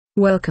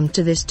Welcome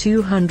to this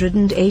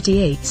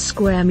 288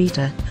 square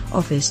meter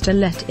office to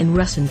let in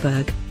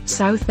Rustenburg,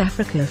 South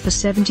Africa for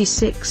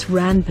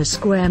R76 per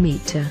square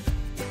meter.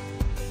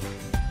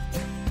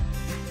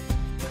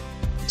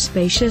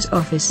 Spacious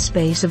office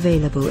space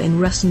available in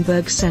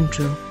Rustenburg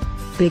Central.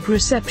 Big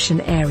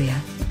reception area,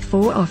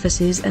 4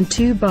 offices and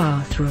 2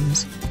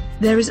 bathrooms.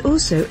 There is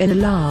also an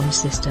alarm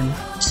system,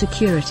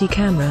 security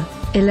camera,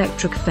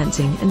 electric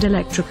fencing and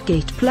electric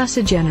gate plus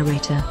a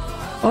generator.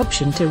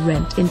 Option to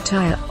rent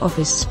entire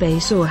office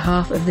space or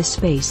half of the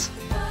space.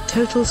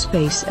 Total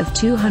space of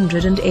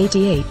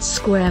 288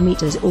 square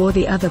meters or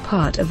the other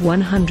part of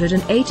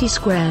 180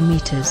 square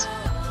meters.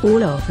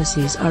 All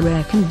offices are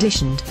air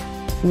conditioned.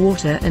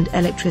 Water and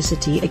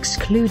electricity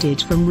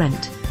excluded from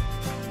rent.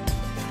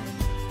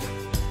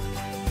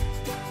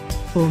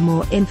 For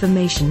more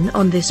information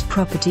on this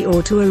property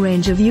or to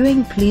arrange a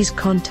viewing, please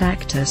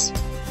contact us.